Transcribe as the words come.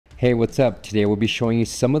Hey, what's up? Today we'll be showing you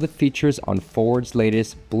some of the features on Forward's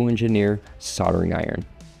latest Blue Engineer soldering iron.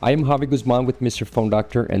 I am Javi Guzman with Mr. Phone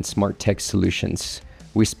Doctor and Smart Tech Solutions.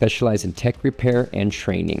 We specialize in tech repair and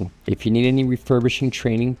training. If you need any refurbishing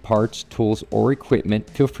training, parts, tools, or equipment,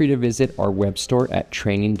 feel free to visit our web store at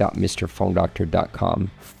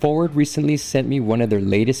training.mrphonedoctor.com. Forward recently sent me one of their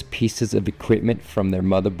latest pieces of equipment from their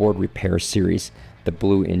motherboard repair series, the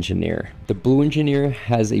Blue Engineer. The Blue Engineer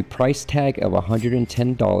has a price tag of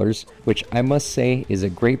 $110, which I must say is a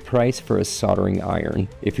great price for a soldering iron.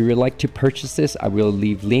 If you would like to purchase this, I will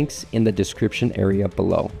leave links in the description area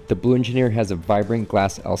below. The Blue Engineer has a vibrant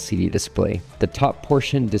glass LCD display. The top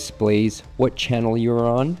portion displays what channel you're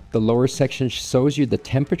on. The lower section shows you the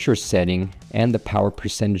temperature setting and the power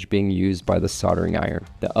percentage being used by the soldering iron.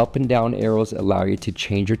 The up and down arrows allow you to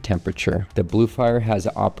change your temperature. The Blue Fire has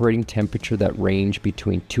an operating temperature that ranges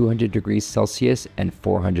between 200 degrees Celsius and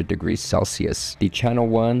 400 degrees Celsius. The channel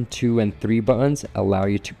 1, 2, and 3 buttons allow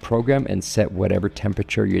you to program and set whatever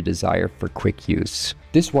temperature you desire for quick use.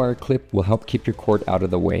 This wire clip will help keep your cord out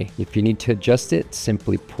of the way. If you need to adjust it,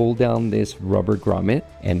 simply pull down this rubber grommet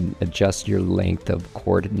and adjust your length of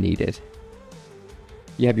cord needed.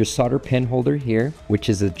 You have your solder pen holder here, which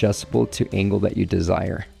is adjustable to angle that you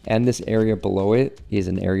desire. And this area below it is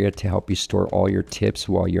an area to help you store all your tips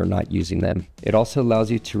while you're not using them. It also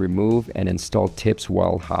allows you to remove and install tips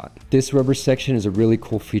while hot. This rubber section is a really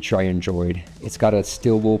cool feature I enjoyed. It's got a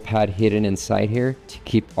steel wool pad hidden inside here to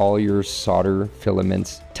keep all your solder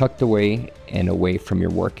filaments tucked away and away from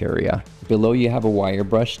your work area. Below you have a wire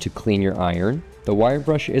brush to clean your iron. The wire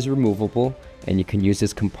brush is removable, and you can use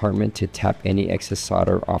this compartment to tap any excess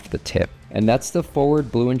solder off the tip. And that's the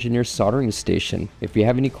Forward Blue Engineer soldering station. If you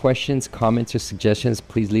have any questions, comments, or suggestions,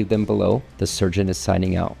 please leave them below. The surgeon is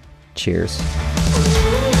signing out. Cheers.